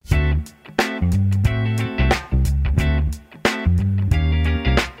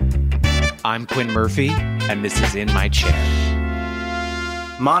I'm Quinn Murphy, and this is In My Chair.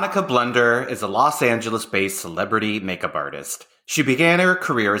 Monica Blunder is a Los Angeles-based celebrity makeup artist. She began her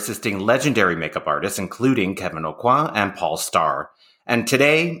career assisting legendary makeup artists, including Kevyn Aucoin and Paul Starr. And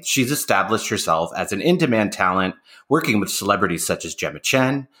today, she's established herself as an in-demand talent, working with celebrities such as Gemma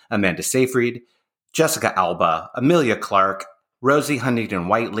Chen, Amanda Seyfried, Jessica Alba, Emilia Clarke, Rosie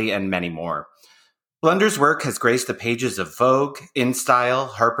Huntington-Whiteley, and many more. Blunder's work has graced the pages of Vogue, InStyle,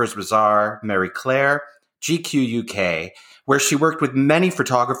 Harper's Bazaar, Marie Claire, GQ UK, where she worked with many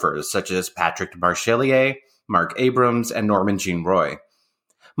photographers such as Patrick Marchelier, Mark Abrams, and Norman Jean Roy.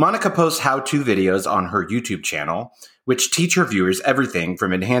 Monica posts how-to videos on her YouTube channel, which teach her viewers everything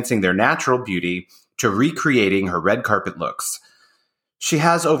from enhancing their natural beauty to recreating her red carpet looks. She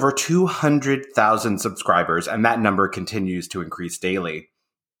has over 200,000 subscribers, and that number continues to increase daily.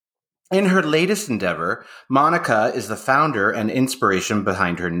 In her latest endeavor, Monica is the founder and inspiration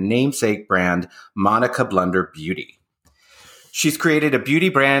behind her namesake brand, Monica Blunder Beauty. She's created a beauty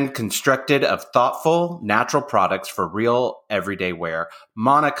brand constructed of thoughtful, natural products for real, everyday wear.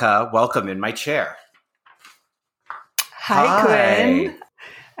 Monica, welcome in my chair. Hi, Quinn.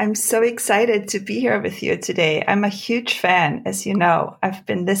 I'm so excited to be here with you today. I'm a huge fan, as you know. I've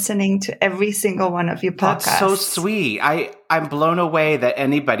been listening to every single one of your podcasts. That's so sweet. I'm blown away that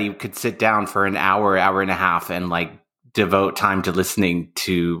anybody could sit down for an hour, hour and a half and devote time to listening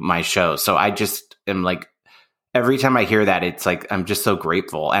to my show. So I just am every time I hear that, it's I'm just so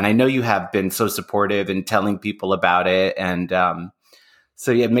grateful. And I know you have been so supportive in telling people about it. And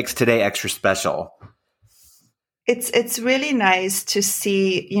so it makes today extra special. It's really nice to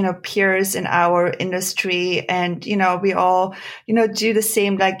see, peers in our industry and, we all, do the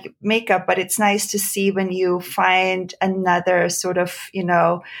same makeup, but it's nice to see when you find another sort of,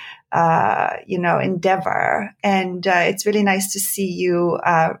 endeavor. And it's really nice to see you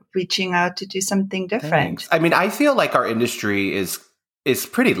reaching out to do something different. Thanks. I mean, I feel like our industry is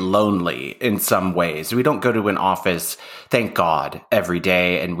pretty lonely in some ways. We don't go to an office, thank God, every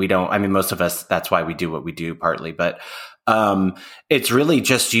day. And most of us, that's why we do what we do partly. But it's really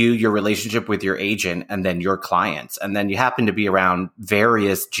just your relationship with your agent, and then your clients. And then you happen to be around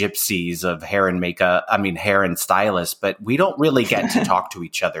various gypsies of hair and stylists, but we don't really get to talk to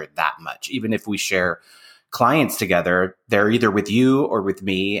each other that much. Even if we share clients together, they're either with you or with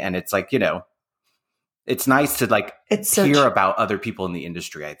me. And it's it's nice to hear about other people in the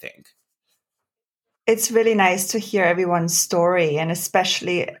industry, I think. It's really nice to hear everyone's story, and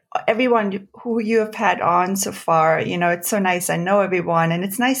especially everyone who you have had on so far. It's so nice. I know everyone, and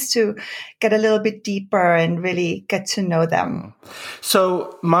it's nice to get a little bit deeper and really get to know them.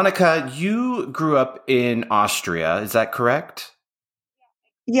 So, Monica, you grew up in Austria. Is that correct?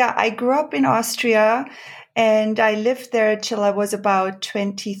 Yeah, I grew up in Austria. And I lived there till I was about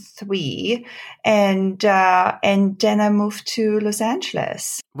 23. And then I moved to Los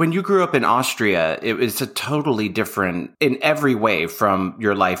Angeles. When you grew up in Austria, it was a totally different in every way from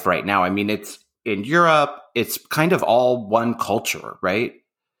your life right now. I mean, it's in Europe, it's kind of all one culture, right?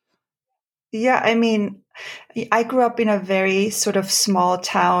 Yeah, I grew up in a very sort of small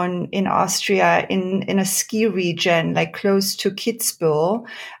town in Austria in a ski region, close to Kitzbühel.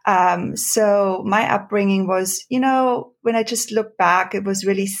 So my upbringing was, when I just look back, it was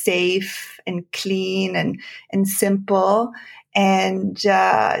really safe and clean and simple. And,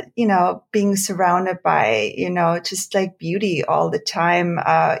 being surrounded by, just beauty all the time,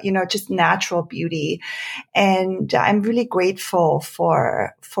 just natural beauty. And I'm really grateful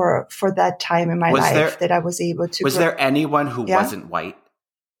for that time in my life that I was able to. Was there anyone who wasn't white?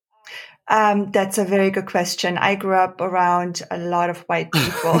 That's a very good question. I grew up around a lot of white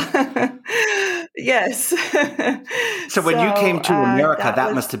people. Yes. So when you came to America,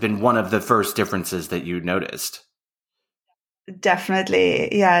 that must have been one of the first differences that you noticed.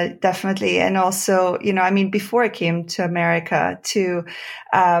 Definitely. Yeah, definitely. And also, before I came to America too,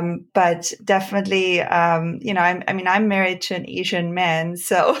 but definitely, I'm married to an Asian man,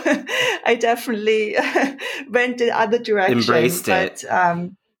 so I definitely went the other direction. Embraced it.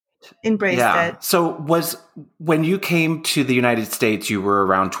 So when you came to the United States, you were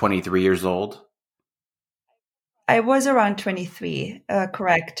around 23 years old? I was around 23,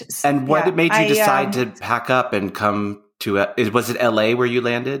 correct. And what made you decide to pack up and come to, was it LA where you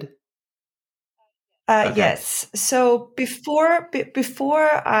landed? Okay. Yes. So before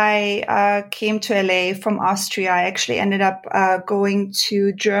I came to LA from Austria, I actually ended up going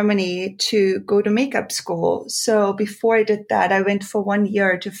to Germany to go to makeup school. So before I did that, I went for 1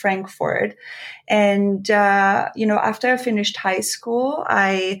 year to Frankfurt. And, after I finished high school,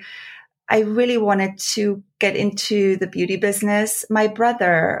 I really wanted to get into the beauty business. My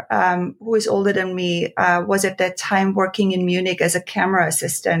brother, who is older than me, was at that time working in Munich as a camera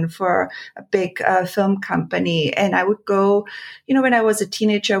assistant for a big film company. And I would go, when I was a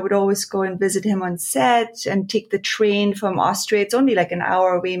teenager, I would always go and visit him on set and take the train from Austria. It's only like an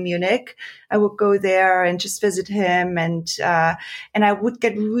hour away, Munich. I would go there and just visit him. And I would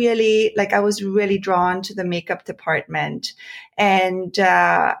get I was really drawn to the makeup department. And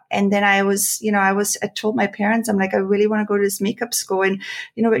then I told my parents, I'm like, I really want to go to this makeup school. And,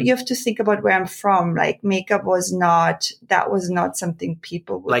 but you have to think about where I'm from. Like makeup was not something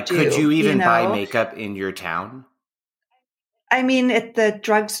people would do. Could you even buy makeup in your town? I mean, at the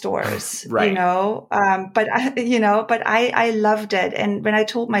drugstores, right. But I loved it. And when I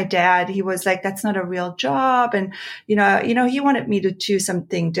told my dad, he was like, that's not a real job. And, he wanted me to do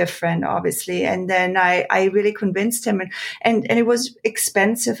something different, obviously. And then I really convinced him and it was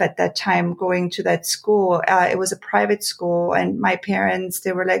expensive at that time going to that school. It was a private school and my parents,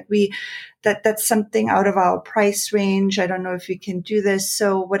 they were like, that's something out of our price range. I don't know if we can do this.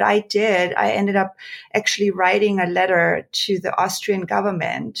 So what I did, I ended up actually writing a letter to the Austrian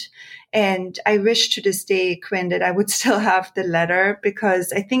government. And I wish to this day, Quinn, that I would still have the letter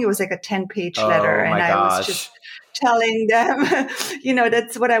because I think it was like a 10-page letter. And I was just telling them,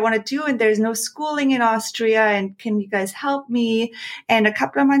 that's what I want to do. And there's no schooling in Austria. And can you guys help me? And a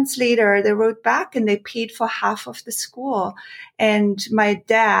couple of months later, they wrote back and they paid for half of the school. And my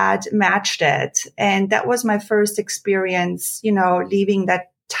dad matched it. And that was my first experience, leaving that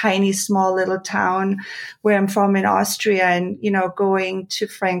tiny, small little town where I'm from in Austria and, going to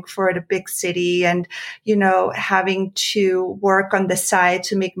Frankfurt, a big city and, having to work on the side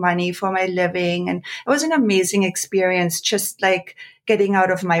to make money for my living. And it was an amazing experience, just like getting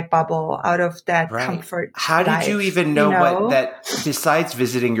out of my bubble, out of that comfort. How did you even know what that, besides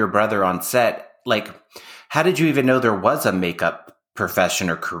visiting your brother on set, how did you even know there was a makeup profession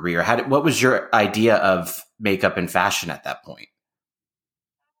or career? What was your idea of makeup and fashion at that point?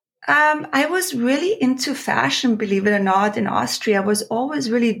 I was really into fashion, believe it or not, in Austria. I was always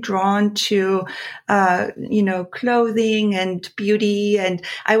really drawn to, clothing and beauty. And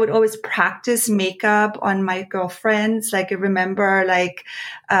I would always practice makeup on my girlfriends. I remember,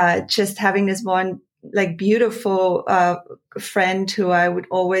 just having this one, beautiful, friend who I would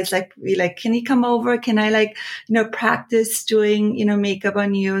always be like, can you come over? Can I practice doing, makeup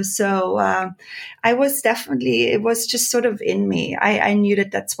on you? So, I was it was just sort of in me. I knew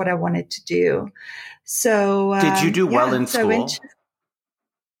that that's what I wanted to do. So, did you do well in school?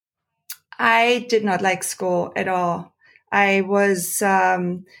 I did not like school at all. I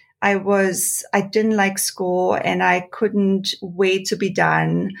didn't like school and I couldn't wait to be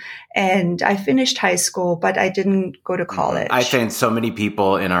done. And I finished high school, but I didn't go to college. I think so many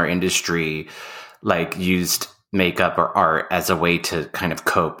people in our industry used makeup or art as a way to kind of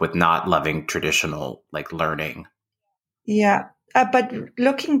cope with not loving traditional learning. Yeah. But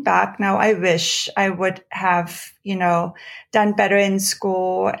looking back now, I wish I would have, done better in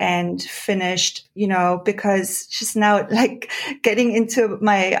school and finished, because just now getting into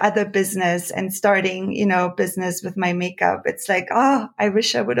my other business and starting, business with my makeup, it's I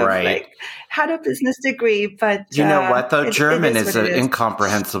wish I would have had a business degree. But you know what though? German is an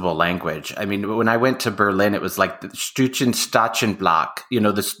incomprehensible language. I mean, when I went to Berlin, it was like the Stützen, Stachenblock,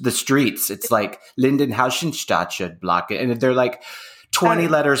 the streets. It's like Lindenhausen, Stachenblock. And they're 20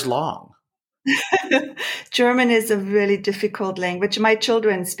 letters long. German is a really difficult language. My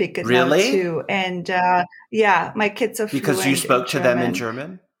children speak it now too. And my kids are fluent. Because you spoke to them in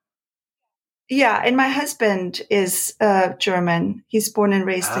German? Yeah, and my husband is German. He's born and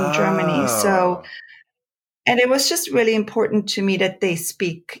raised in Germany. So, and it was just really important to me that they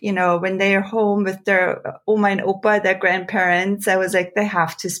speak, when they are home with their Oma and Opa, their grandparents, I was like, they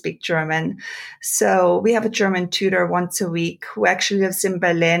have to speak German. So we have a German tutor once a week who actually lives in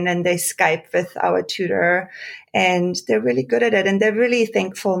Berlin and they Skype with our tutor and they're really good at it. And they're really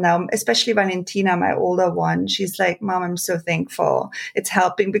thankful now, especially Valentina, my older one. She's like, Mom, I'm so thankful. It's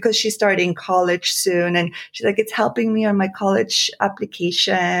helping because she's starting college soon. And she's like, it's helping me on my college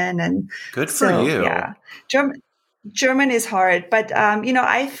application. And good for you. Yeah. German is hard, but,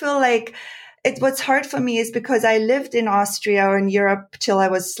 I feel like what's hard for me is because I lived in Austria or in Europe till I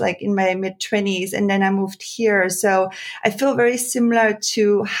was in my mid-20s and then I moved here. So I feel very similar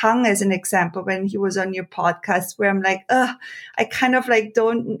to Hang as an example when he was on your podcast where I'm I kind of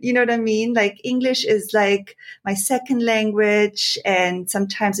don't, you know what I mean? English is my second language and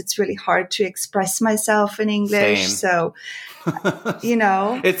sometimes it's really hard to express myself in English. Same. So,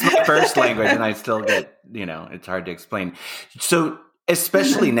 it's my first language and I still get, it's hard to explain. So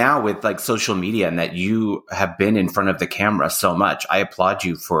Especially now with like social media and that you have been in front of the camera so much. I applaud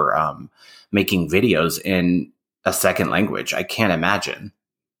you for making videos in a second language. I can't imagine.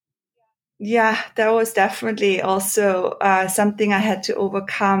 Yeah, that was definitely also something I had to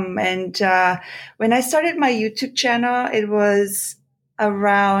overcome. And when I started my YouTube channel, it was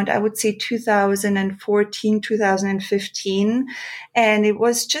around, I would say 2014, 2015. And it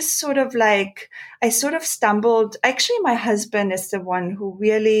was just sort of like, I sort of stumbled. Actually, my husband is the one who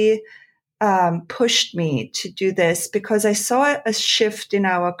really pushed me to do this because I saw a shift in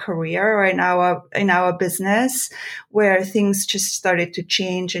our career or in our business where things just started to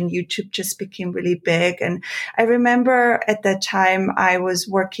change and YouTube just became really big. And I remember at that time I was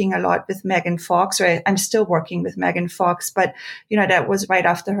working a lot with Megan Fox, or I'm still working with Megan Fox, but that was right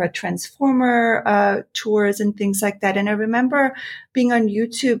after her Transformer tours and things like that. And I remember being on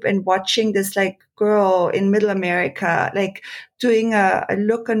YouTube and watching this like girl in Middle America, like doing a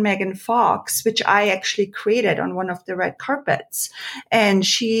look on Megan Fox, which I actually created on one of the red carpets. And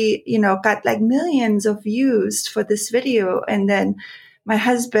she, got like millions of views for this video. And then my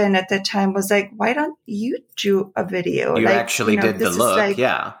husband at that time was like, why don't you do a video? You actually did the look.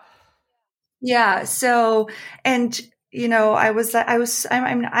 Yeah. Yeah. So, and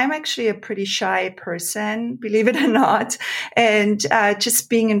I'm actually a pretty shy person, believe it or not. And, just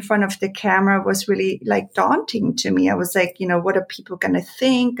being in front of the camera was really like daunting to me. I was like, what are people going to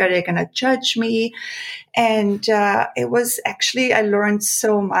think? Are they going to judge me? And, it was actually, I learned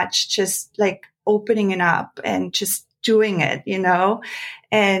so much just like opening it up and just doing it,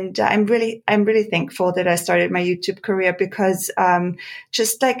 And I'm really thankful that I started my YouTube career because,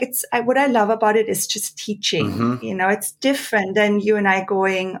 just like what I love about it is just teaching, it's different than you and I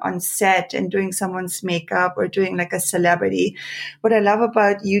going on set and doing someone's makeup or doing like a celebrity. What I love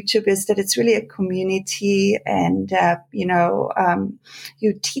about YouTube is that it's really a community and,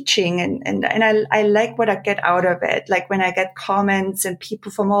 you teaching and I like what I get out of it. Like when I get comments and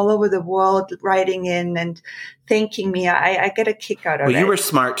people from all over the world writing in and thanking me, I get a kick out of it. You were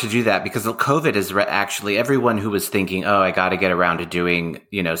smart to do that because COVID is actually everyone who was thinking, oh, I got to get around to doing,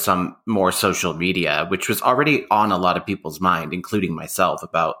 some more social media, which was already on a lot of people's mind, including myself,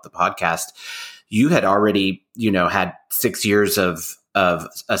 about the podcast. You had already, had 6 years of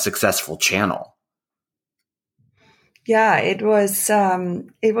a successful channel. Yeah, it was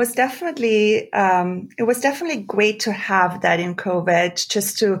definitely great to have that in COVID,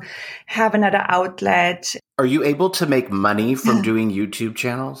 just to have another outlet. Are you able to make money from doing YouTube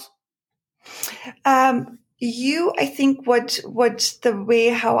channels? I think what the way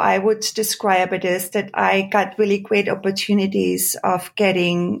how I would describe it is that I got really great opportunities of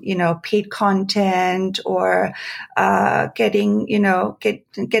getting, paid content or, getting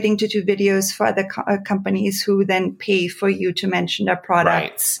to do videos for other companies who then pay for you to mention their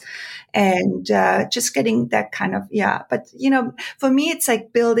products. Right. And, just getting that kind of, yeah. But, for me, it's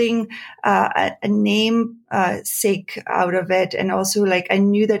like building, a name, sake out of it. And also like, I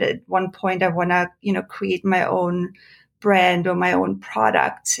knew that at one point I want to, create my own brand or my own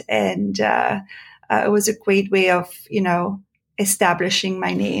product. And, it was a great way of, establishing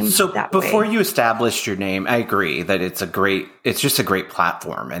my name. So before you established your name, I agree that it's just a great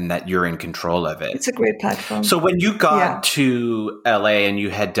platform and that you're in control of it. It's a great platform. So when you got to LA and you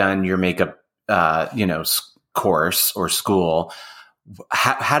had done your makeup, course or school,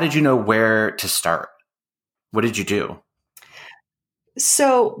 how did you know where to start? What did you do?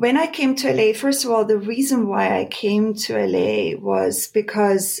 So when I came to LA, first of all, the reason why I came to LA was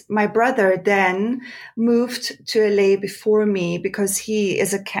because my brother then moved to LA before me because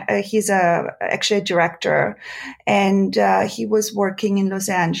he's actually a director, and he was working in Los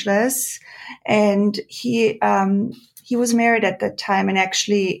Angeles, and he was married at that time, and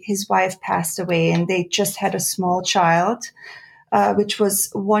actually his wife passed away, and they just had a small child, which was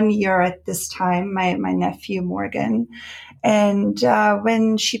 1 year at this time, my nephew Morgan. And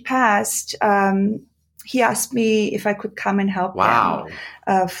when she passed, he asked me if I could come and help him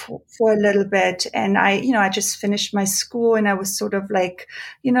for a little bit. And I just finished my school, and I was sort of like,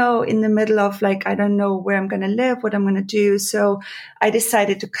 in the middle of like, I don't know where I'm going to live, what I'm going to do. So I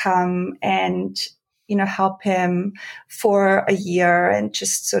decided to come and help him for a year and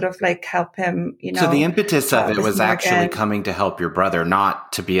just sort of like help him, So the impetus of it was Morgan. Actually coming to help your brother,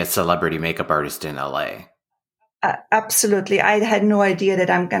 not to be a celebrity makeup artist in LA. Absolutely. I had no idea that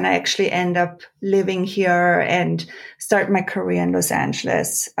I'm going to actually end up living here and start my career in Los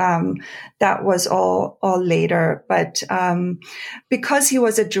Angeles. That was all later. But, because he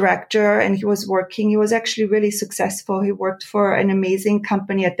was a director and he was actually really successful. He worked for an amazing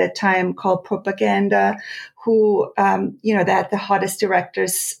company at that time called Propaganda, who, they had the hottest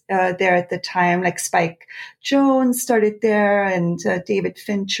directors there at the time, like Spike Jonze started there, and David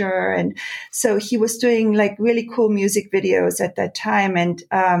Fincher. And so he was doing like really cool music videos at that time. And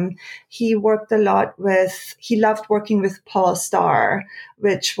he worked a lot he loved working with Paul Starr,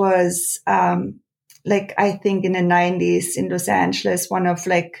 which was I think in the 90s in Los Angeles, one of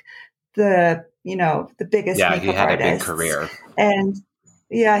like the biggest makeup he had artists. a big career. And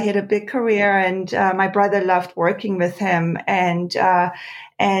yeah, he had a big career, and my brother loved working with him. And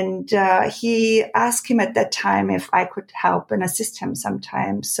he asked him at that time if I could help and assist him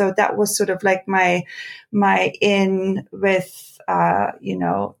sometimes. So that was sort of like my in with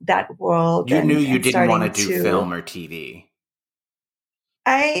that world. You knew you didn't want to do film or TV.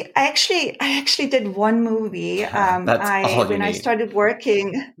 I actually did one movie. That's all you need. I started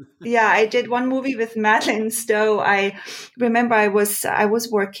working, I did one movie with Madeleine Stowe. I remember I was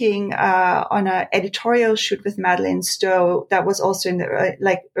working on an editorial shoot with Madeleine Stowe that was also in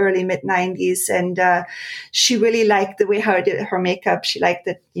the early mid 90s, and she really liked the way how I did her makeup. She liked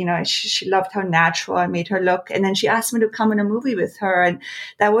that, she loved how natural I made her look, and then she asked me to come in a movie with her, and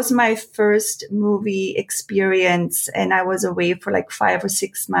that was my first movie experience. And I was away for like 5 or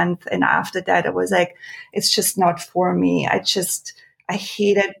 6 months. And after that, I was like, it's just not for me. I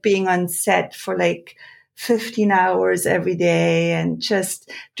hated being on set for like 15 hours every day and just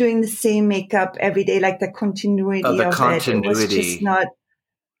doing the same makeup every day, like the continuity of it. It was just not.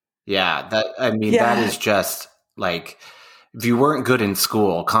 Yeah. That is just like, if you weren't good in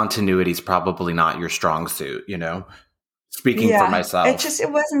school, continuity is probably not your strong suit, speaking for myself.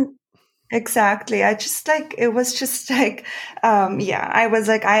 It wasn't. Exactly. I was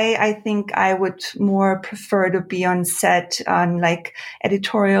like, I think I would more prefer to be on set on like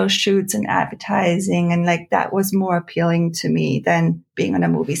editorial shoots and advertising. And like, that was more appealing to me than being on a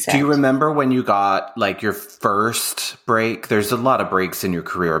movie set. Do you remember when you got like your first break? There's a lot of breaks in your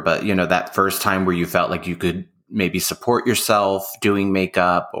career, but that first time where you felt like you could maybe support yourself doing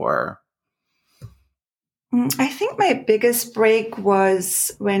makeup or... I think my biggest break was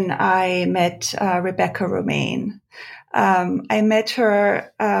when I met Rebecca Romijn. I met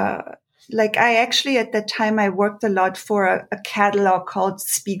her, I actually, at that time, I worked a lot for a catalog called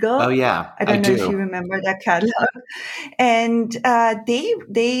Spiegel. Oh, yeah. I don't know if you remember that catalog. And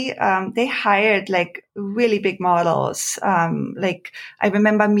they hired like really big models. I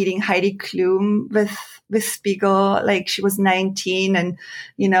remember meeting Heidi Klum with Spiegel, like she was 19 and,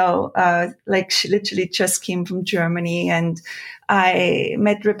 she literally just came from Germany. And I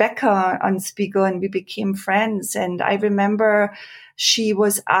met Rebecca on Spiegel and we became friends. And I remember she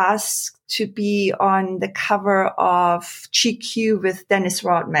was asked to be on the cover of GQ with Dennis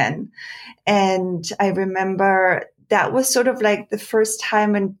Rodman. And I remember that was sort of like the first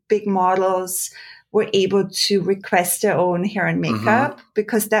time when big models were able to request their own hair and makeup,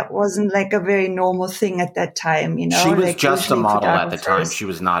 because that wasn't like a very normal thing at that time, She was just a model at the time. She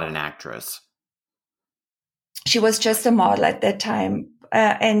was not an actress. She was just a model at that time.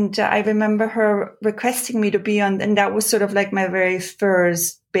 And I remember her requesting me to be on, and that was sort of like my very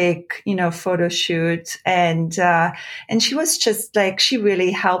first big, photo shoot. And she was just like, she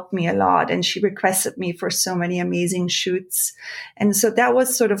really helped me a lot, and she requested me for so many amazing shoots. And so that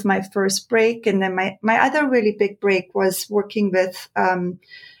was sort of my first break. And then my other really big break was working with,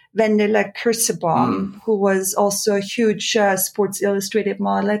 Wendela Kirsebaum, who was also a huge Sports Illustrated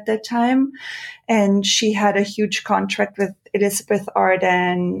model at that time. And she had a huge contract with Elizabeth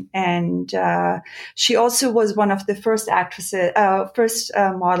Arden. And she also was one of the first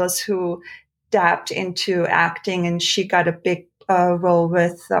models who dabbed into acting. And she got a big role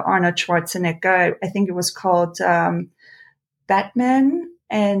with Arnold Schwarzenegger. I think it was called Batman.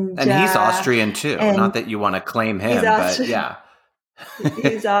 And he's Austrian too. Not that you want to claim him, but yeah.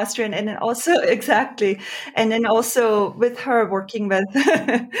 He's Austrian. And then also, exactly. And then also with her working with,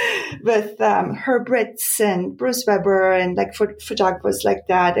 Herb Ritts and Bruce Weber and like photographers like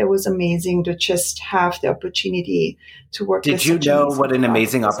that, it was amazing to just have the opportunity to work with. Did you know what an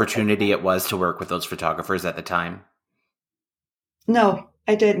amazing opportunity it was to work with those photographers at the time? No,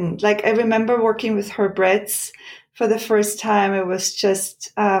 I didn't. Like, I remember working with Herb Ritts for the first time. It was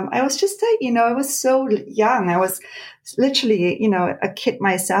just, I was so young. I was literally, a kid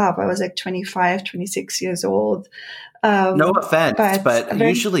myself. I was like 25, 26 years old. No offense, but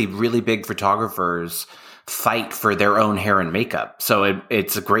usually really big photographers fight for their own hair and makeup. So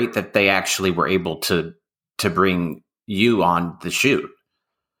it's great that they actually were able to bring you on the shoot.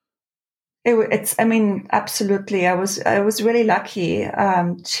 Absolutely. I was really lucky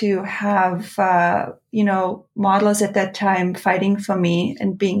to have, models at that time fighting for me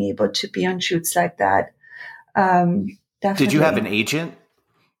and being able to be on shoots like that. Definitely. Did you have an agent?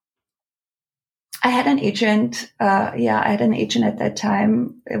 I had an agent. I had an agent at that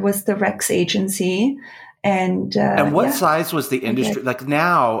time. It was the Rex agency. And what size was the industry? Like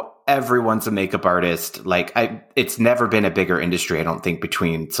now, everyone's a makeup artist. Like it's never been a bigger industry, I don't think,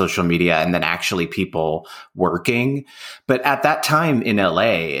 between social media and then actually people working. But at that time in LA,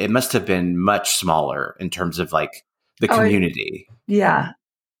 it must have been much smaller in terms of like the community. Yeah,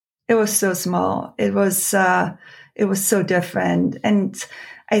 it was so small. It was so different. And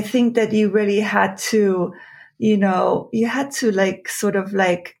I think that you really had to, you had to like sort of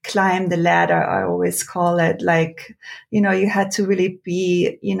like climb the ladder, I always call it. Like, you had to really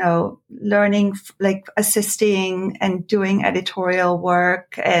be, learning, like assisting and doing editorial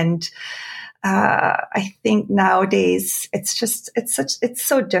work. And I think nowadays it's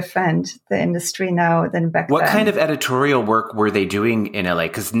so different, the industry now than back then. What kind of editorial work were they doing in LA?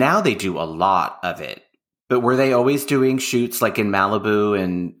 Because now they do a lot of it. But were they always doing shoots like in Malibu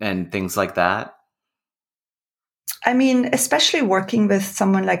and things like that? I mean, especially working with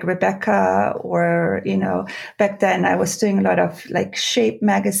someone like Rebecca or, back then I was doing a lot of like Shape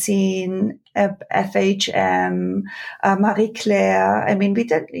Magazine, FHM, Marie Claire. I mean, we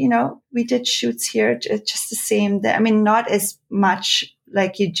did shoots here, just the same. I mean, not as much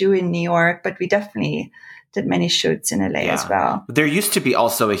like you do in New York, but we definitely did many shoots in LA as well. There used to be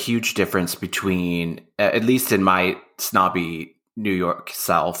also a huge difference between, at least in my snobby New York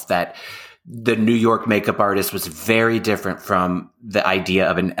self, that the New York makeup artist was very different from the idea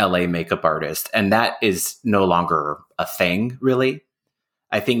of an LA makeup artist. And that is no longer a thing, really.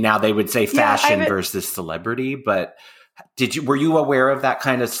 I think now they would say fashion versus celebrity, but were you aware of that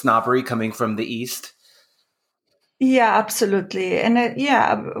kind of snobbery coming from the East? Yeah, absolutely. And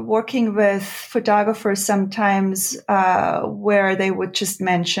working with photographers sometimes where they would just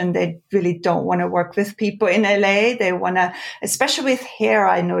mention they really don't want to work with people in LA. They want to, especially with hair,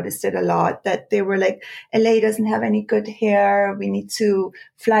 I noticed it a lot, that they were like, LA doesn't have any good hair. We need to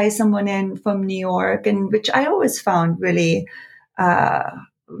fly someone in from New York, and which I always found really, I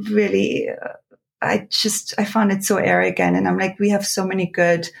found it so arrogant. And I'm like, we have so many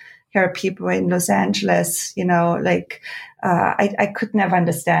good hair people in Los Angeles, I could never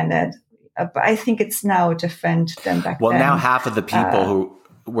understand it. But I think it's now different than back then. Well, now half of the people who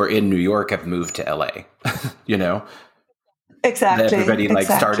were in New York have moved to LA, Exactly. Everybody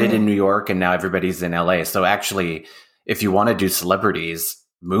started in New York and now everybody's in LA. So actually, if you want to do celebrities,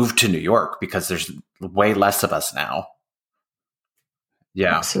 move to New York because there's way less of us now.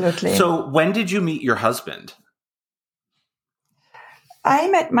 Yeah. Absolutely. So when did you meet your husband? I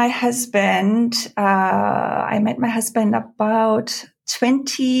met my husband about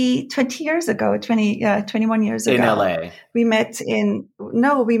 20 years ago, 21 years ago. In LA. We met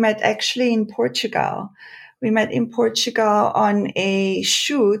actually in Portugal. We met in Portugal on a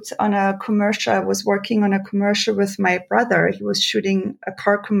shoot on a commercial. I was working on a commercial with my brother. He was shooting a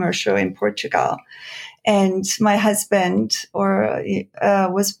car commercial in Portugal. And my husband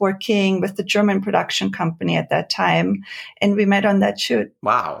was working with the German production company at that time. And we met on that shoot.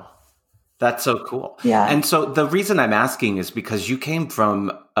 Wow. That's so cool. Yeah. And so the reason I'm asking is because you came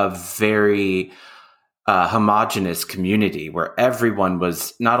from a very homogenous community where everyone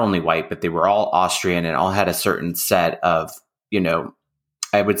was not only white, but they were all Austrian and all had a certain set of,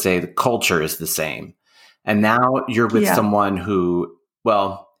 I would say the culture is the same. And now you're with someone who,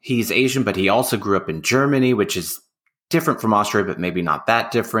 well, he's Asian, but he also grew up in Germany, which is different from Austria, but maybe not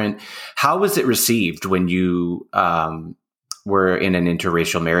that different. How was it received when you were in an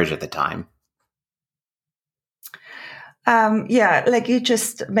interracial marriage at the time? Like you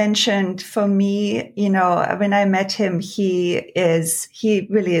just mentioned, for me, when I met him, he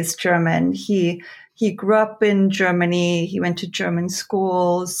really is German. He grew up in Germany. He went to German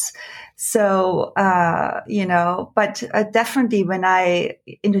schools. So, but definitely when I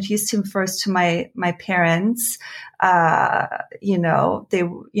introduced him first to my parents, they,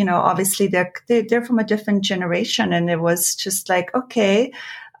 obviously they're from a different generation, and it was just like, okay,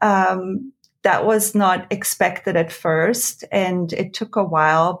 that was not expected at first, and it took a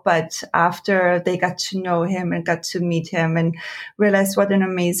while, but after they got to know him and got to meet him and realized what an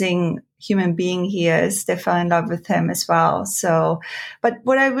amazing human being he is, they fell in love with him as well. So, but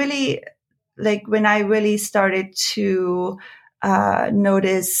what I really, like when I really started to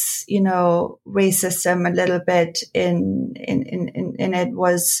notice, racism a little bit in it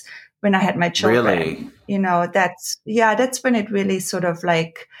was when I had my children. Really? That's when it really sort of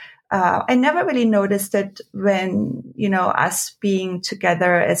like, I never really noticed it when, us being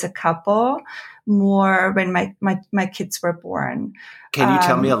together as a couple, more when my kids were born. Can you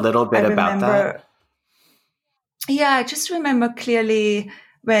tell me a little bit about that? Yeah, I just remember clearly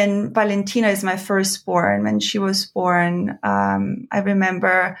when Valentina is my firstborn, when she was born. I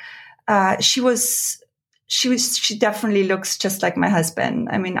remember she definitely looks just like my husband.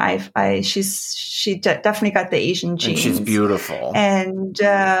 I mean, she definitely got the Asian And she's genes, beautiful. and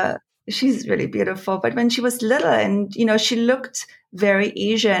she's really beautiful. But when she was little, and she looked very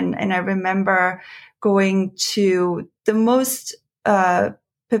Asian, and I remember going to the most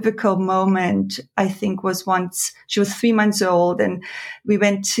pivotal moment, I think, was once she was 3 months old, and we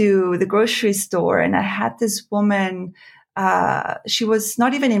went to the grocery store, and I had this woman. She was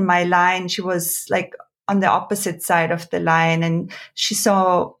not even in my line. She was like on the opposite side of the line, and she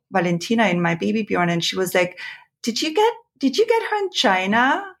saw Valentina in my baby Bjorn, and she was like, did you get her in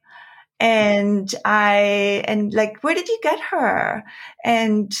China? And like, where did you get her?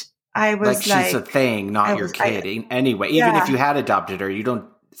 And I was She's a thing, not your kid. Anyway, even if you had adopted her, you don't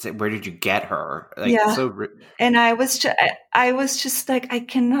say, where did you get her? And I was just like, I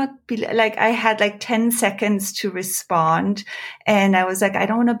cannot be like, I had like 10 seconds to respond. And I was like, I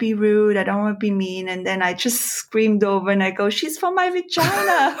don't want to be rude. I don't want to be mean. And then I just screamed over and I go, she's from my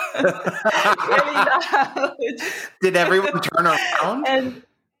vagina. Really loud. Did everyone turn around? And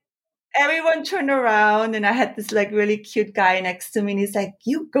everyone turned around, and I had this like really cute guy next to me, and he's like,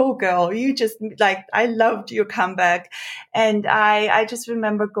 you go, girl. You just like, I loved your comeback. And I just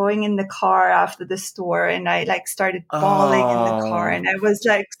remember going in the car after the store, and I like started bawling in the car, and I was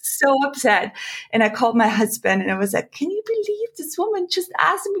like so upset. And I called my husband, and I was like, can you believe this woman just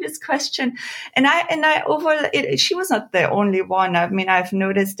asked me this question? She was not the only one. I mean, I've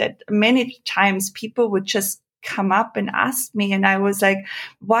noticed that many times people would just come up and ask me, and I was like,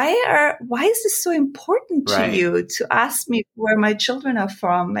 why is this so important to you to ask me where my children are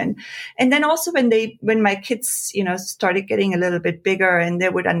from? And then also when my kids started getting a little bit bigger, and they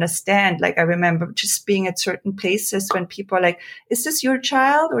would understand, like I remember just being at certain places when people are like, is this your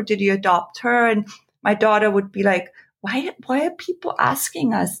child or did you adopt her? And my daughter would be like, why are people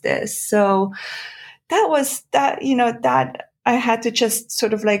asking us this? So that was that, that I had to just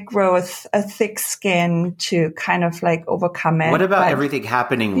sort of like grow a thick skin to kind of like overcome it. What about everything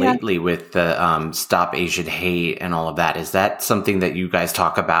happening lately with the Stop Asian Hate and all of that? Is that something that you guys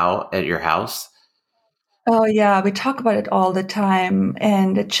talk about at your house? Oh yeah, we talk about it all the time,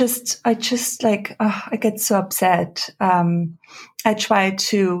 and I just like, I get so upset. I try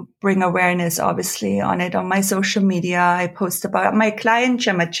to bring awareness, obviously, on it on my social media. I post about my client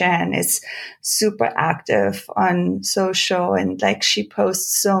Gemma Chan is super active on social, and like she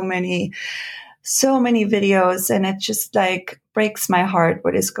posts so many videos, and it just like breaks my heart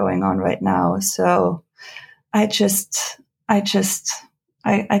what is going on right now. So I get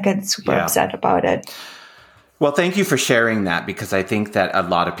super upset about it. Well, thank you for sharing that, because I think that a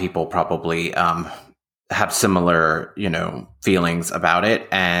lot of people probably have similar, feelings about it,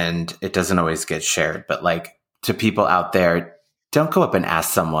 and it doesn't always get shared. But like, to people out there, don't go up and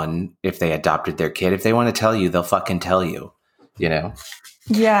ask someone if they adopted their kid. If they want to tell you, they'll fucking tell you,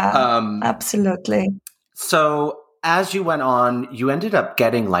 Yeah, absolutely. So as you went on, you ended up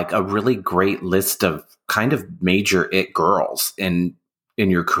getting like a really great list of kind of major it girls in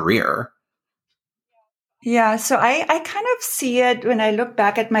your career. Yeah, so I kind of see it when I look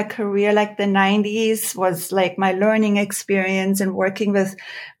back at my career, like the 90s was like my learning experience and working with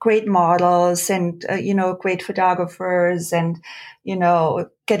great models and, great photographers and,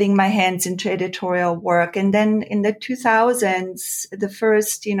 getting my hands into editorial work. And then in the 2000s, the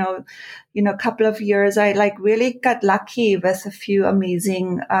first, couple of years, I like really got lucky with a few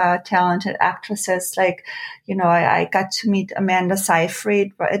amazing, talented actresses. Like, I got to meet Amanda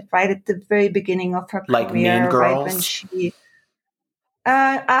Seyfried right at the very beginning of her like career. Mean Girls? Right when she,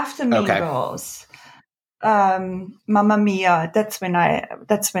 after Mean Girls, Mamma Mia, that's when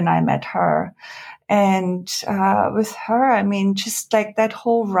I met her. And with her, I mean, just like that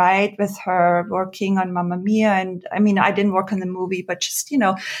whole ride with her working on Mamma Mia. And I mean, I didn't work on the movie, but just,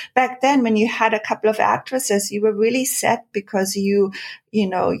 back then when you had a couple of actresses, you were really set because you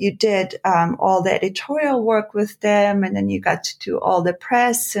did all the editorial work with them. And then you got to do all the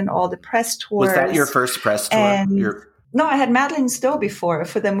press and all the press tours. Was that your first press tour? No, I had Madeline Stowe before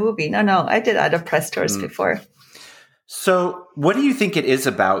for the movie. No, I did other press tours before. So what do you think it is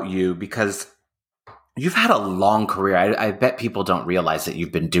about you? Because you've had a long career. I bet people don't realize that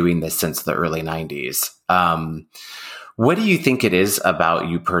you've been doing this since the early 90s. What do you think it is about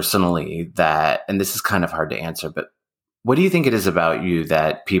you personally that, and this is kind of hard to answer, but what do you think it is about you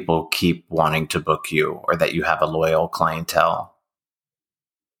that people keep wanting to book you, or that you have a loyal clientele?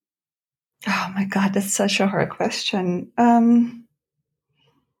 Oh my God, that's such a hard question. I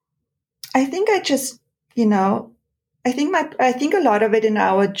think I just you know, I think a lot of it in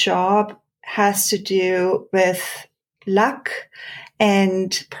our job has to do with luck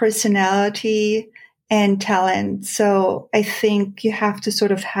and personality and talent. So I think you have to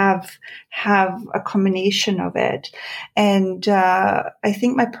sort of have a combination of it. And I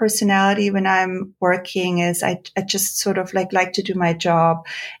think my personality when I'm working is I just sort of like to do my job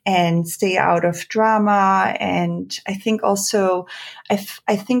and stay out of drama. And I think also I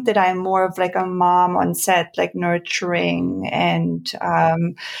think that I'm more of like a mom on set, like nurturing. And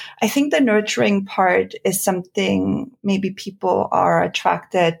I think the nurturing part is something maybe people are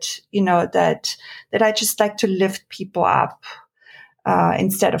attracted, that I just like to lift people up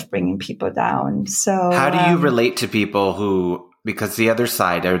instead of bringing people down. So how do you relate to people who, because the other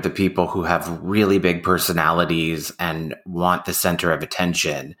side are the people who have really big personalities and want the center of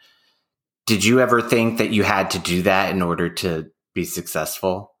attention. Did you ever think that you had to do that in order to be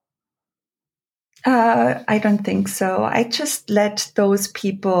successful? I don't think so. I just let those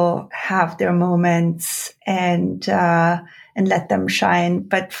people have their moments and let them shine.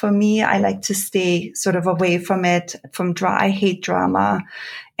 But for me, I like to stay sort of away from it, I hate drama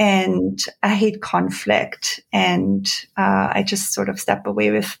and I hate conflict, and I just sort of step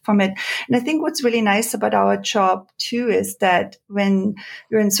away from it. And I think what's really nice about our job too is that when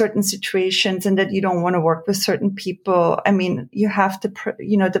you're in certain situations and that you don't want to work with certain people, I mean, you have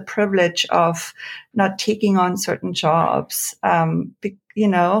the privilege of not taking on certain jobs.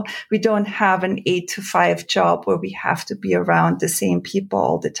 We don't have an 8 to 5 job where we have to be around the same people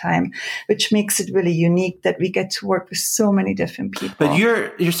all the time, which makes it really unique that we get to work with so many different people. But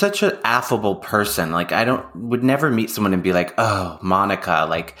you're such an affable person. Like would never meet someone and be like, oh, Monica,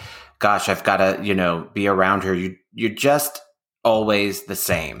 like, gosh, I've got to, be around her. You're just always the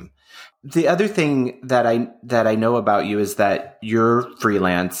same. The other thing that I know about you is that you're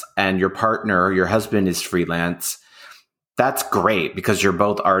freelance and your husband is freelance. That's great because you're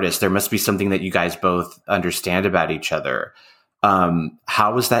both artists. There must be something that you guys both understand about each other.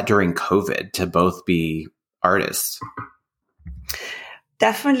 How was that during COVID to both be artists?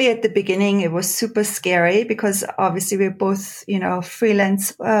 Definitely at the beginning, it was super scary because obviously we're both,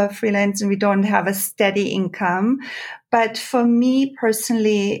 freelance, and we don't have a steady income. But for me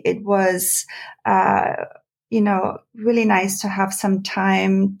personally, it was, really nice to have some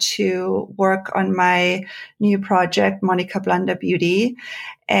time to work on my new project, Monica Blunder Beauty,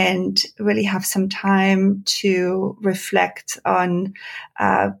 and really have some time to reflect on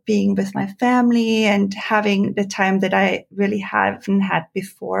being with my family and having the time that I really haven't had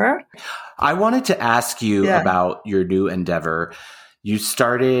before. I wanted to ask you about your new endeavor. You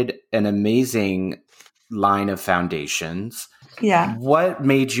started an amazing line of foundations. Yeah. What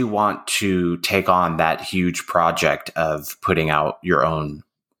made you want to take on that huge project of putting out your own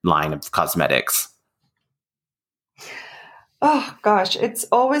line of cosmetics? Oh gosh, it's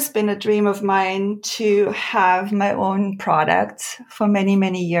always been a dream of mine to have my own product for many,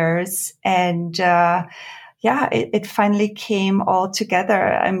 many years. And it finally came all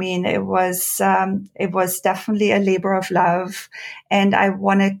together. I mean, it was definitely a labor of love, and I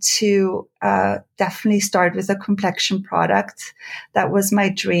wanted to definitely start with a complexion product. That was my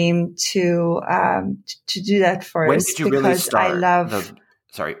dream to do that first. When did you really start?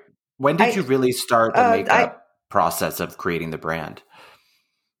 When did you really start the makeup process of creating the brand?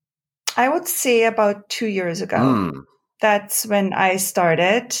 I would say about 2 years ago. That's when I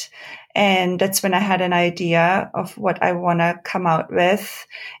started. And that's when I had an idea of what I want to come out with.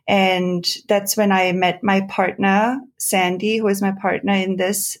 And that's when I met my partner, Sandy, who is my partner in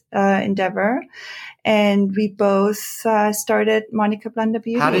this endeavor. And we both started Monica Blunder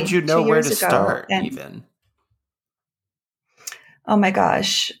Beauty. How did you know where to start even? Oh my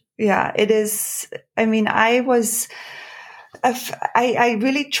gosh. Yeah, it is. I mean, I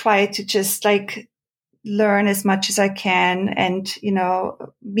really try to just learn as much as I can and,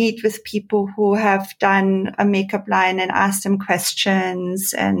 meet with people who have done a makeup line and ask them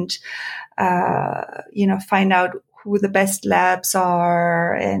questions and, find out who the best labs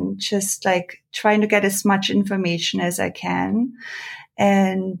are and just trying to get as much information as I can.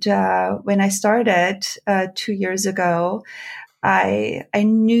 And, when I started, 2 years ago, I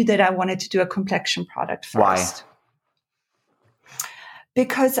knew that I wanted to do a complexion product first. Why?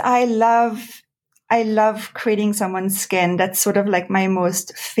 Because I love I love creating someone's skin. That's sort of like my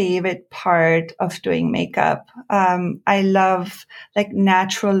most favorite part of doing makeup. I love like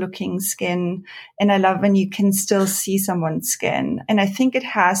natural looking skin, and I love when you can still see someone's skin. And I think it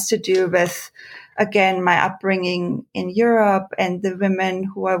has to do with, again, my upbringing in Europe and the women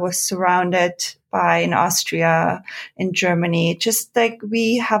who I was surrounded by in Austria, in Germany. Just like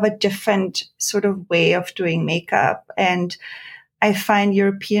we have a different sort of way of doing makeup. And I find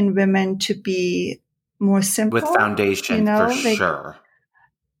European women to be more simple. With foundation, for sure.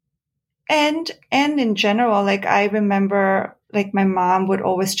 And in general, like I remember, like my mom would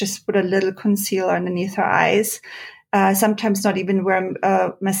always just put a little concealer underneath her eyes. Sometimes not even wear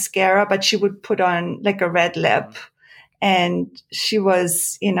mascara, but she would put on like a red lip. And she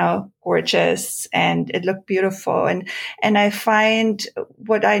was, gorgeous, and it looked beautiful. And I find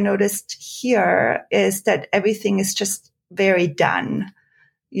what I noticed here is that everything is just very done,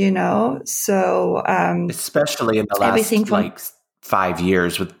 so, especially in the last 5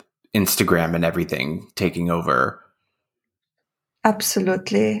 years with Instagram and everything taking over.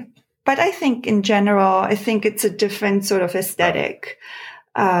 Absolutely. But I think in general, I think it's a different sort of aesthetic.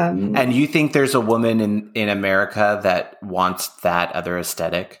 And you think there's a woman in America that wants that other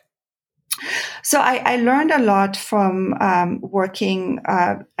aesthetic? So I learned a lot from working.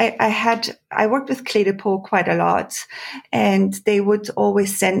 I worked with Clé de Peau quite a lot, and they would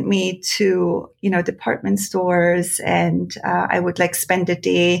always send me to department stores, and I would like spend a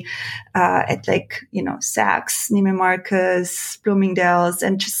day at Saks, Neiman Marcus, Bloomingdale's,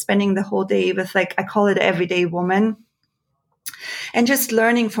 and just spending the whole day with I call it everyday woman. And just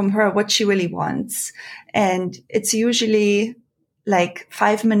learning from her what she really wants. And it's usually like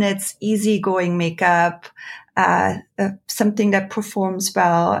 5 minutes, easygoing makeup, something that performs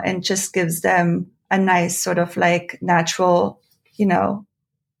well and just gives them a nice sort of like natural, look.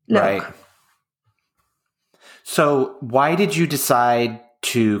 Right. So why did you decide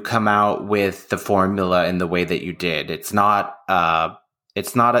to come out with the formula in the way that you did? It's not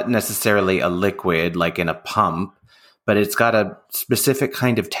necessarily a liquid like in a pump, but it's got a specific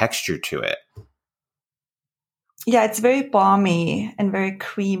kind of texture to it. Yeah, it's very balmy and very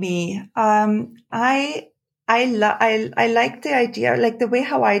creamy. I like the idea, like the way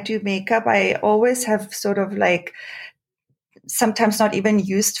how I do makeup. I always have sort of like sometimes not even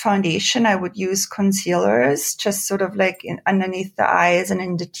used foundation. I would use concealers, just sort of like underneath the eyes and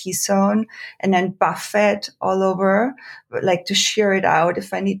in the T-zone, and then buff it all over, like to sheer it out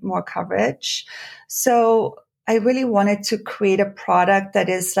if I need more coverage. So I really wanted to create a product that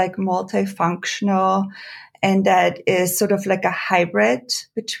is like multifunctional and that is sort of like a hybrid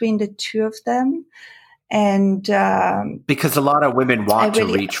between the two of them. And because a lot of women want to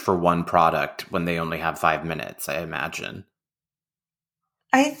reach for one product when they only have 5 minutes, I imagine.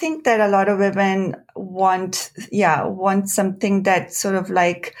 I think that a lot of women want something that sort of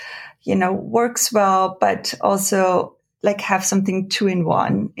like, works well, but also like have something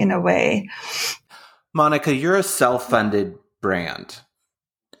 2-in-1 in a way. Monica, you're a self-funded brand,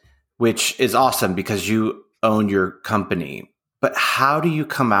 which is awesome because you own your company. But how do you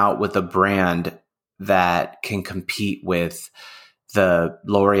come out with a brand that can compete with the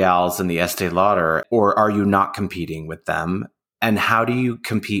L'Oreals and the Estee Lauder, or are you not competing with them? And how do you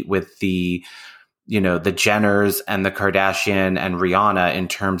compete with the Jenners and the Kardashian and Rihanna in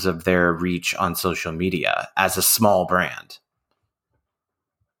terms of their reach on social media as a small brand?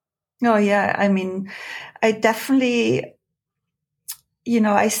 Oh, yeah. I mean, I definitely,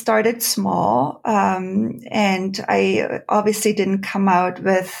 I started small, and I obviously didn't come out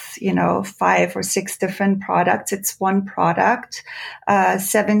with, 5 or 6 different products. It's one product,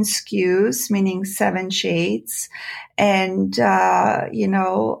 7 SKUs, meaning 7 shades, and,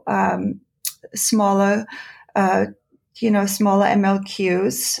 smaller, smaller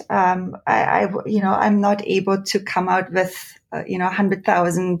MLQs. I'm not able to come out with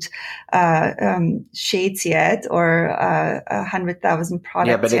 100,000 shades yet, or 100,000 products.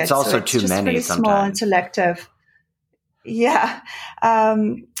 Yeah, but it's yet. also So it's too just many really sometimes. small and selective. Yeah,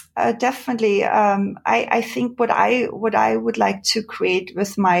 definitely. I think what I would like to create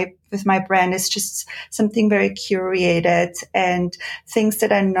with my brand is just something very curated and things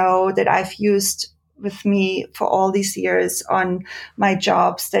that I know that I've used with me for all these years on my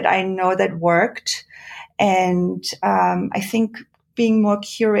jobs that I know that worked. And I think being more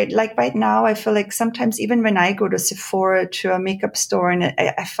curated, like right now, I feel like sometimes even when I go to Sephora, to a makeup store, and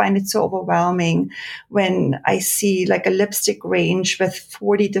I find it so overwhelming when I see like a lipstick range with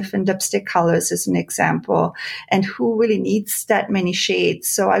 40 different lipstick colors as an example, and who really needs that many shades?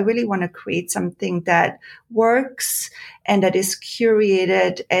 So I really want to create something that works and that is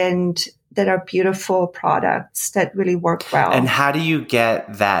curated and that are beautiful products that really work well. And how do you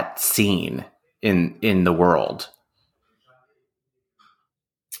get that seen in the world?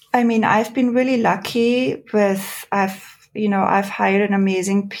 I mean, I've been really lucky I've hired an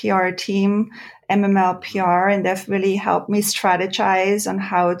amazing PR team, MML PR, and they've really helped me strategize on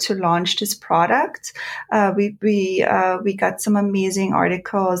how to launch this product. We got some amazing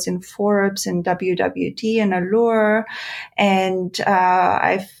articles in Forbes and WWD and Allure, and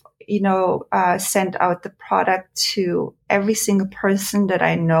I've sent out the product to every single person that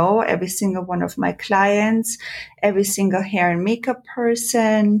I know, every single one of my clients, every single hair and makeup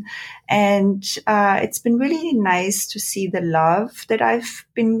person. And it's been really nice to see the love that I've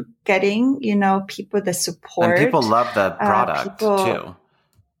been getting, people, the support. And people love the product too.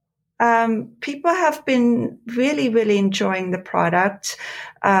 People have been really, really enjoying the product.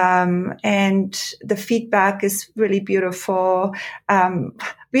 And the feedback is really beautiful.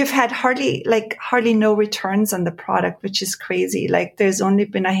 We've had hardly no returns on the product, which is crazy. Like there's only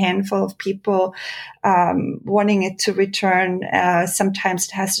been a handful of people, wanting it to return. Sometimes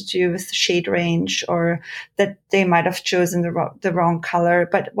it has to do with shade range or that they might have chosen the wrong color.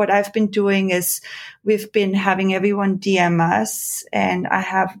 But what I've been doing is we've been having everyone DM us, and I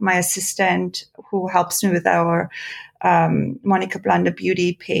have my assistant who helps me with our Monica Blanda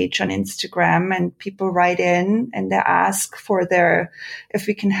Beauty page on Instagram, and people write in and they ask for if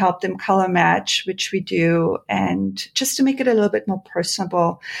we can help them color match, which we do, and just to make it a little bit more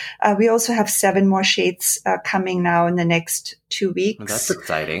personable. We also have 7 more shades coming now in the next 2 weeks. Well, that's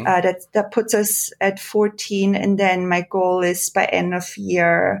exciting. That puts us at 14, and then my goal is by end of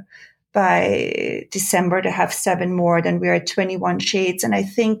year, by December, to have 7 more. Then we're at 21 shades, and I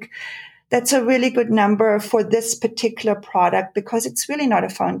think that's a really good number for this particular product because it's really not a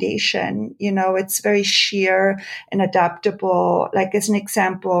foundation. It's very sheer and adaptable. Like as an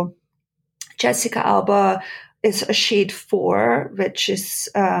example, Jessica Alba is a shade 4, which is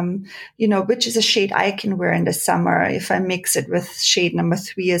a shade I can wear in the summer if I mix it with shade number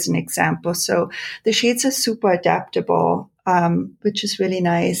 3 as an example. So the shades are super adaptable, which is really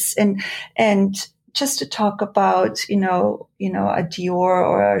nice. And just to talk about, a Dior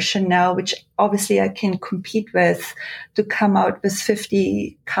or a Chanel, which obviously I can compete with, to come out with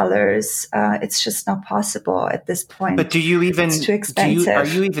 50 colors, it's just not possible at this point. But it's too expensive. Are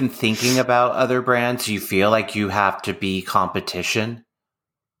you even thinking about other brands? Do you feel like you have to be competition?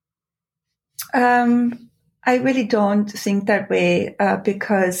 I really don't think that way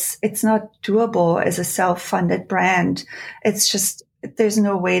because it's not doable as a self-funded brand. It's just, there's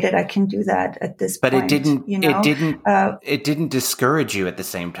no way that I can do that at this point. But it didn't discourage you at the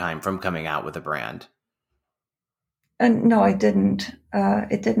same time from coming out with a brand. No, I didn't.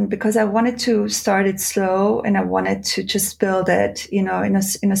 It didn't, because I wanted to start it slow and I wanted to just build it, in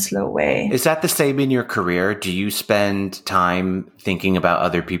a slow way. Is that the same in your career? Do you spend time thinking about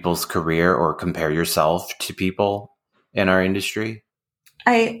other people's career or compare yourself to people in our industry?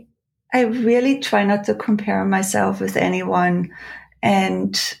 I really try not to compare myself with anyone.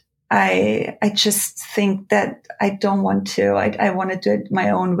 And I just think that I don't want to. I want to do it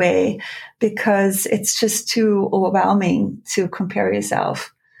my own way because it's just too overwhelming to compare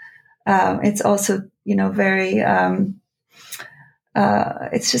yourself. It's also, very,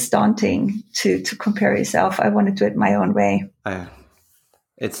 it's just daunting to compare yourself. I want to do it my own way.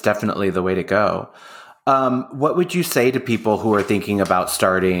 It's definitely the way to go. What would you say to people who are thinking about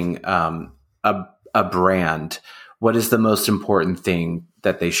starting a brand? What is the most important thing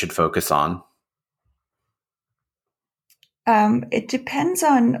that they should focus on? It depends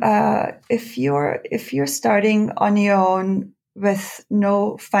on if you're starting on your own with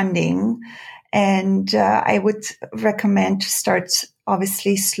no funding, and I would recommend to start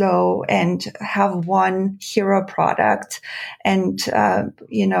obviously slow and have one hero product and,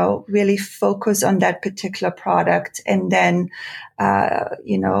 really focus on that particular product and then,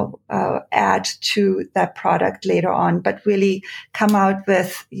 add to that product later on, but really come out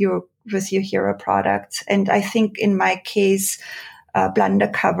with your hero product. And I think in my case, Blanda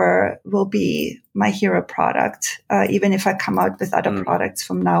Cover will be my hero product, even if I come out with other products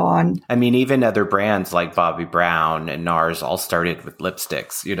from now on. I mean, even other brands like Bobbi Brown and NARS all started with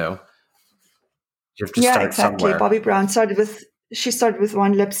lipsticks, You have to start somewhere. Bobbi Brown started with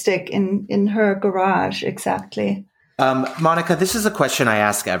one lipstick in her garage. Exactly. Monica, this is a question I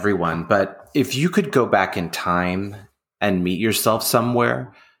ask everyone, but if you could go back in time and meet yourself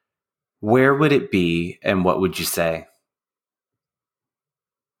somewhere, where would it be and what would you say?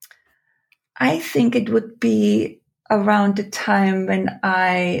 I think it would be around the time when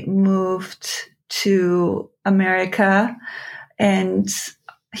I moved to America and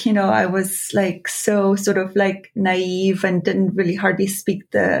I was like so sort of like naive and didn't really hardly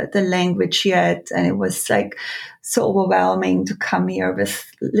speak the language yet. And it was like so overwhelming to come here with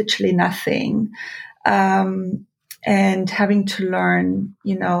literally nothing. And having to learn,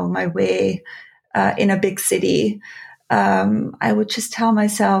 my way in a big city. I would just tell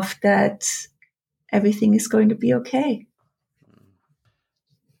myself that everything is going to be okay.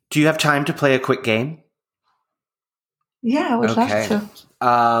 Do you have time to play a quick game? Yeah, I would love to.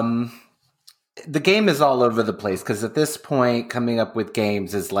 The game is all over the place because at this point, coming up with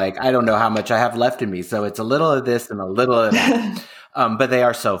games is like, I don't know how much I have left in me. So it's a little of this and a little of that. But they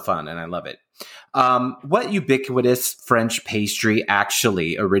are so fun and I love it. What ubiquitous French pastry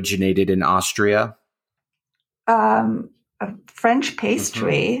actually originated in Austria? A French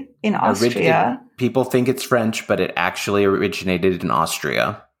pastry in Austria. People think it's French, but it actually originated in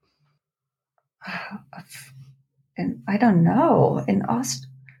Austria. And I don't know.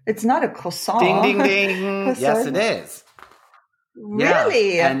 It's not a croissant. Ding, ding, ding. Yes, it is.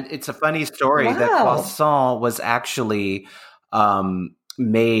 Really? Yeah. And it's a funny story that croissant was actually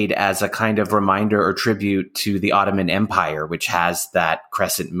made as a kind of reminder or tribute to the Ottoman Empire, which has that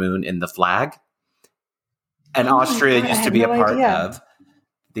crescent moon in the flag. And Austria used to be a part of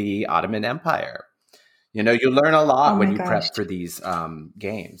the Ottoman Empire. You learn a lot when you prep for these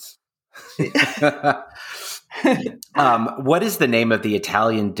games. What is the name of the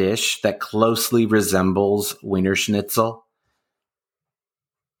Italian dish that closely resembles Wiener Schnitzel?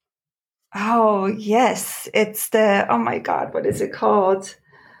 Oh, yes. It's oh my God, what is it called?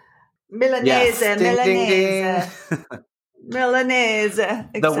 Milanese. Yes. Ding, Milanese. Ding, ding. Milanese.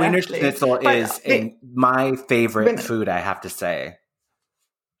 Exactly. The Wiener Schnitzel is my favorite food, I have to say.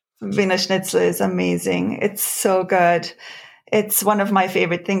 Wiener Schnitzel is amazing. It's so good. It's one of my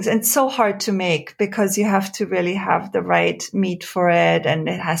favorite things and so hard to make because you have to really have the right meat for it and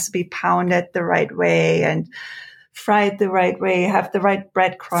it has to be pounded the right way and fried the right way, have the right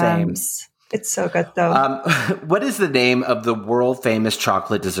breadcrumbs. Same. It's so good though. What is the name of the world famous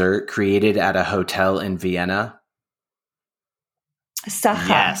chocolate dessert created at a hotel in Vienna? Sacher.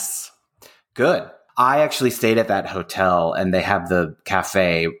 Yes. Good. I actually stayed at that hotel and they have the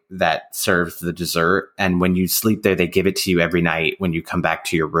cafe that serves the dessert. And when you sleep there, they give it to you every night when you come back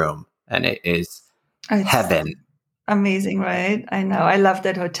to your room. And it's heaven. Amazing, right? I know. I love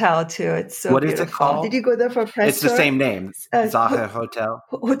that hotel too. It's so what beautiful. Is it called? Did you go there for a press It's the same name. Sacher Hotel.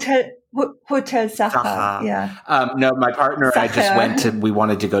 Hotel Sacher. Yeah. No, my partner Sacher. and I just we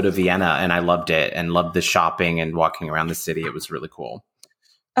wanted to go to Vienna and I loved it and loved the shopping and walking around the city. It was really cool.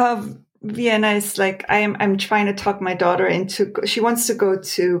 Vienna is like, I'm trying to talk my daughter she wants to go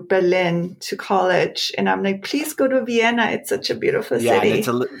to Berlin to college. And I'm like, please go to Vienna. It's such a beautiful city.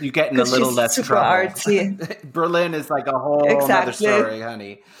 And you get in a little less super trouble. Artsy. Berlin is like a whole other story,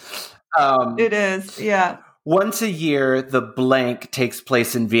 honey. It is, yeah. Once a year, the blank takes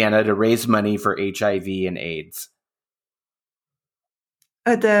place in Vienna to raise money for HIV and AIDS.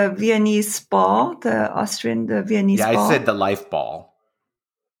 The Viennese ball, the Viennese ball. Yeah, I said the life ball.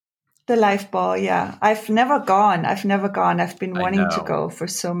 The life ball, yeah. I've never gone. I've been wanting to go for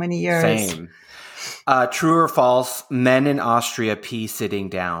so many years. Same. True or false? Men in Austria pee sitting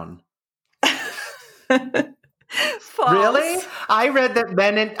down. False. Really? I read that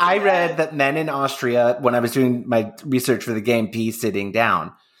men in Austria, when I was doing my research for the game, pee sitting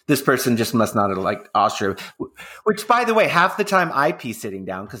down. This person just must not have liked Austria. Which, by the way, half the time I pee sitting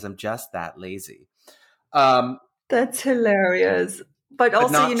down because I'm just that lazy. That's hilarious. But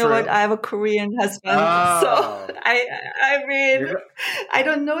also, you know what? I have a Korean husband, so I mean, I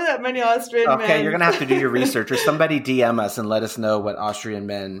don't know that many Austrian men. Okay, you're gonna have to do your research, or somebody DM us and let us know what Austrian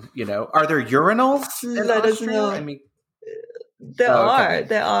men. Are there urinals? Let us know. I mean, there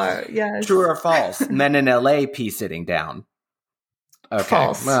are. Yes. True or false? Men in LA pee sitting down. Okay.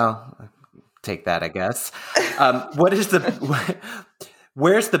 False. Well, take that, I guess. Where's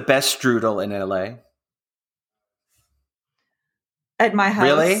the best strudel in LA? At my house.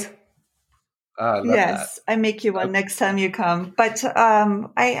 Really? Yes, I make you one next time you come. But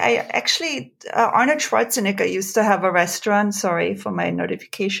I actually, Arnold Schwarzenegger used to have a restaurant. Sorry for my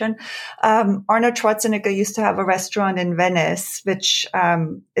notification. Arnold Schwarzenegger used to have a restaurant in Venice, which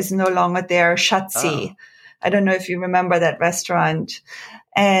is no longer there, Schatzi. Oh. I don't know if you remember that restaurant.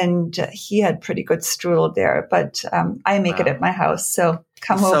 And he had pretty good strudel there, but I make it at my house. So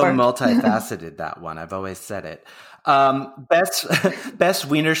come over. So multifaceted, that one. I've always said it. Best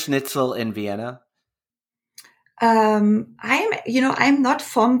Wiener Schnitzel in Vienna? I'm I'm not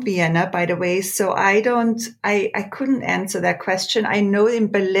from Vienna, by the way, so I couldn't answer that question. I know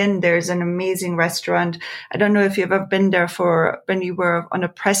in Berlin, there's an amazing restaurant. I don't know if you've ever been there when you were on a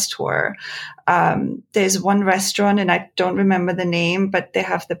press tour. There's one restaurant and I don't remember the name, but they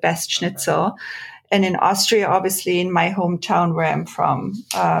have the best schnitzel. And in Austria, obviously in my hometown where I'm from.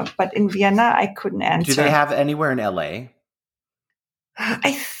 But in Vienna, I couldn't answer. Do they have anywhere in LA?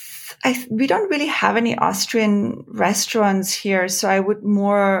 We don't really have any Austrian restaurants here, so I would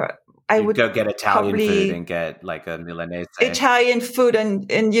go get Italian food and get like a Milanese. Italian food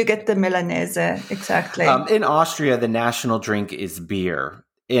and you get the Milanese, exactly. In Austria, the national drink is beer.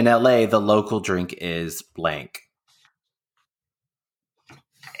 In LA, the local drink is blank.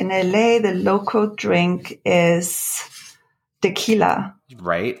 In LA, the local drink is tequila.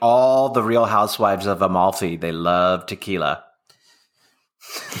 Right? All the Real Housewives of Amalfi, they love tequila.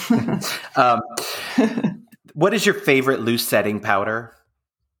 What is your favorite loose setting powder?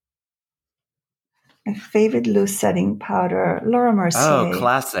 My favorite loose setting powder, Laura Mercier. Oh,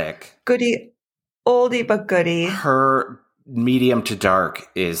 classic. Goodie, oldie but goodie. Her medium to dark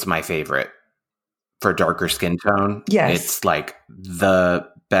is my favorite for darker skin tone. Yes. It's like the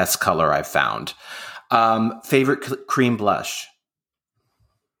best color I've found. Favorite cream blush?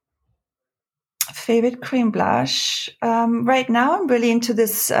 Favorite cream blush. Right now, I'm really into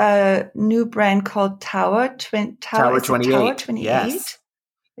this new brand called Tower 28. Tower 28. Yes.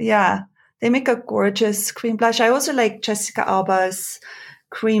 Yeah. They make a gorgeous cream blush. I also like Jessica Alba's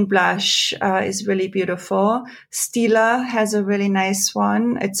cream blush is really beautiful. Stila has a really nice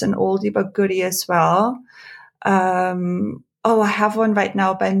one. It's an oldie but goodie as well. I have one right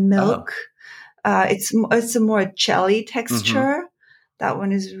now by Milk. Oh. It's a more jelly texture. Mm-hmm. That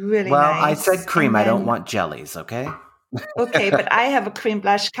one is really nice. Well, I said cream. I don't want jellies, okay? Okay, but I have a cream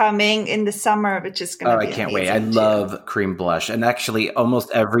blush coming in the summer, which is going to be I can't wait. I love cream blush. And actually,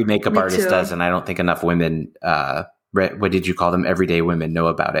 almost every makeup artist does, and I don't think enough women, what did you call them? Everyday women know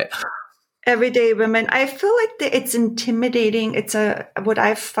about it. Everyday women. I feel like it's intimidating. What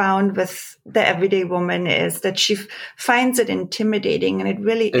I've found with the everyday woman is that she finds it intimidating, and it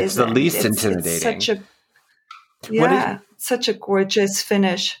really isn't. It's the least intimidating. It's such a gorgeous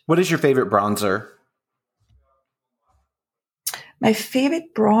finish. What is your favorite bronzer? My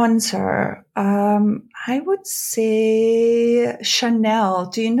favorite bronzer, I would say Chanel.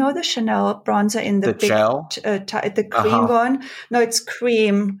 Do you know the Chanel bronzer in the big gel? The cream one? No, it's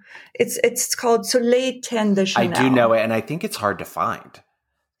cream. It's called Soleil Tendre Chanel. I do know it, and I think it's hard to find.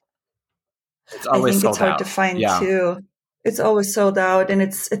 It's always sold out. It's hard to find too. It's always sold out, and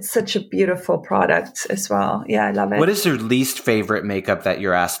it's such a beautiful product as well. Yeah, I love it. What is your least favorite makeup that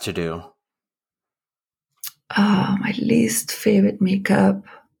you're asked to do? Oh, my least favorite makeup.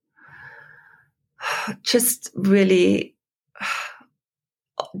 Just really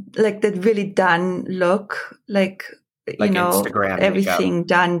like that really done look. Like Instagram everything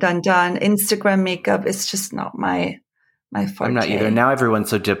makeup. done. Instagram makeup is just not my forte. I'm not either. Now everyone's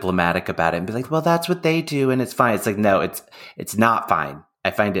so diplomatic about it and be like, well, that's what they do and it's fine. It's like, no, it's not fine.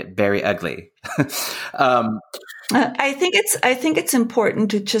 I find it very ugly. I think it's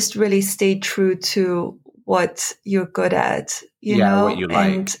important to just really stay true to what you're good at, you know, what you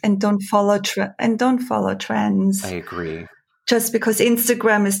like. and don't follow trends. I agree. Just because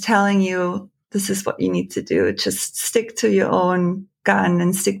Instagram is telling you this is what you need to do, just stick to your own gun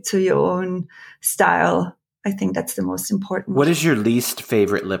and stick to your own style. I think that's the most important. What is your least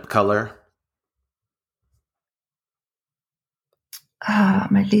favorite lip color?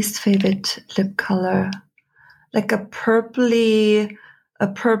 My least favorite lip color, like a purpley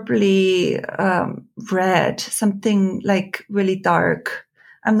red, something like really dark.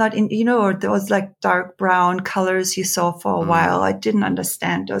 I'm not in, or those like dark brown colors you saw for a while. I didn't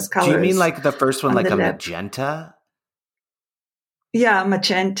understand those colors. Do you mean like the first one, like a magenta? Yeah,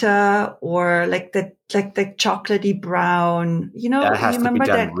 magenta, or like the chocolatey brown. That has to be done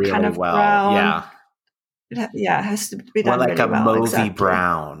that really kind of well. Brown? Yeah, it has to be done really well. Or like a mauvey exactly.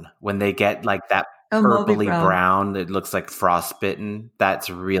 brown. When they get like that purpley brown, it looks like frostbitten. That's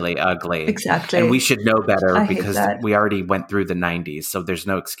really ugly. Exactly. And we should know better because we already went through the 90s, so there's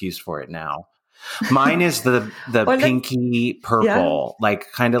no excuse for it now. Mine is the pinky purple,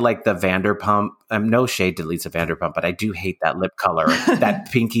 like kind of like the Vanderpump. No shade to Lisa Vanderpump, but I do hate that lip color. That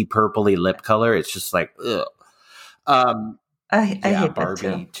pinky purpley lip color. It's just like, ugh. I hate Barbie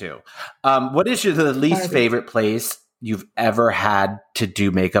that too. What is the least favorite place you've ever had to do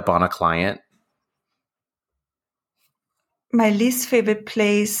makeup on a client? My least favorite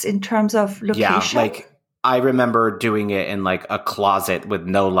place in terms of location? Yeah, like I remember doing it in like a closet with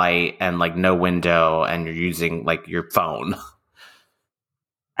no light and like no window, and you're using like your phone.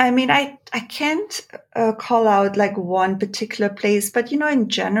 I mean, I can't call out like one particular place, but, in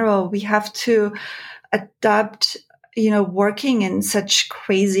general, we have to adapt, working in such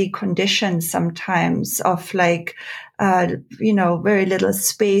crazy conditions sometimes of like, very little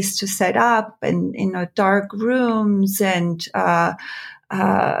space to set up and, dark rooms and,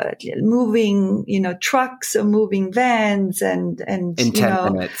 moving, trucks or moving vans and, in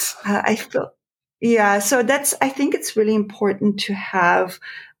 10 minutes. I feel, yeah. So I think it's really important to have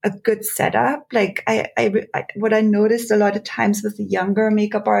a good setup. Like what I noticed a lot of times with the younger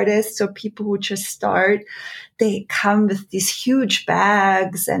makeup artists or people who just start, they come with these huge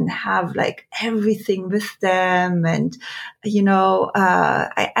bags and have like everything with them. And,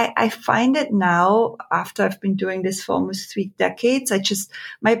 I find it now after I've been doing this for almost 3 decades,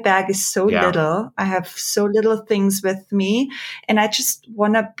 my bag is so little. I have so little things with me and I just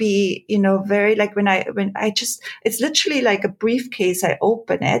want to be, very like it's literally like a briefcase. I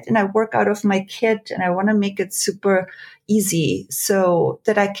open it and I work out of my kit and I want to make it super easy so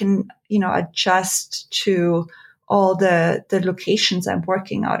that I can, adjust to all the locations I'm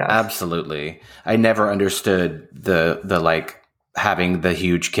working out of. Absolutely. I never understood the like having the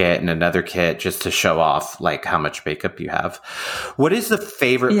huge kit and another kit just to show off like how much makeup you have. What is the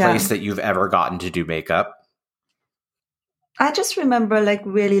favorite place that you've ever gotten to do makeup? I just remember like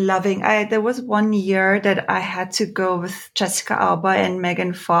really loving, there was one year that I had to go with Jessica Alba and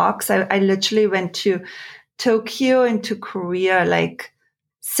Megan Fox. I literally went to Tokyo and to Korea like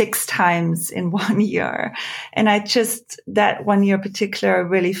 6 times in 1 year. And that 1 year in particular, I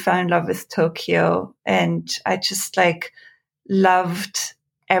really fell in love with Tokyo. And I just like loved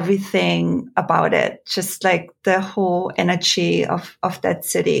everything about it. Just like the whole energy of that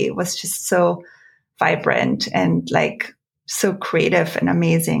city was just so vibrant and like so creative and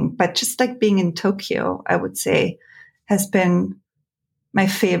amazing. But just like being in Tokyo, I would say has been my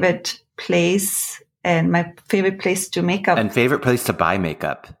favorite place and my favorite place to do makeup. And favorite place to buy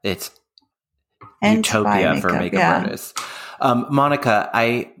makeup. It's utopia for makeup artists. Monica,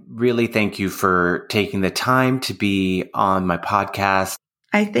 I really thank you for taking the time to be on my podcast.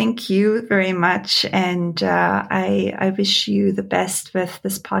 I thank you very much. And I wish you the best with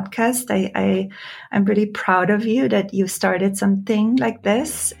this podcast. I'm really proud of you that you started something like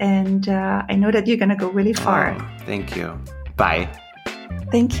this. And I know that you're going to go really far. Oh, thank you. Bye.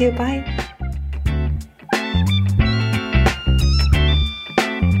 Thank you. Bye.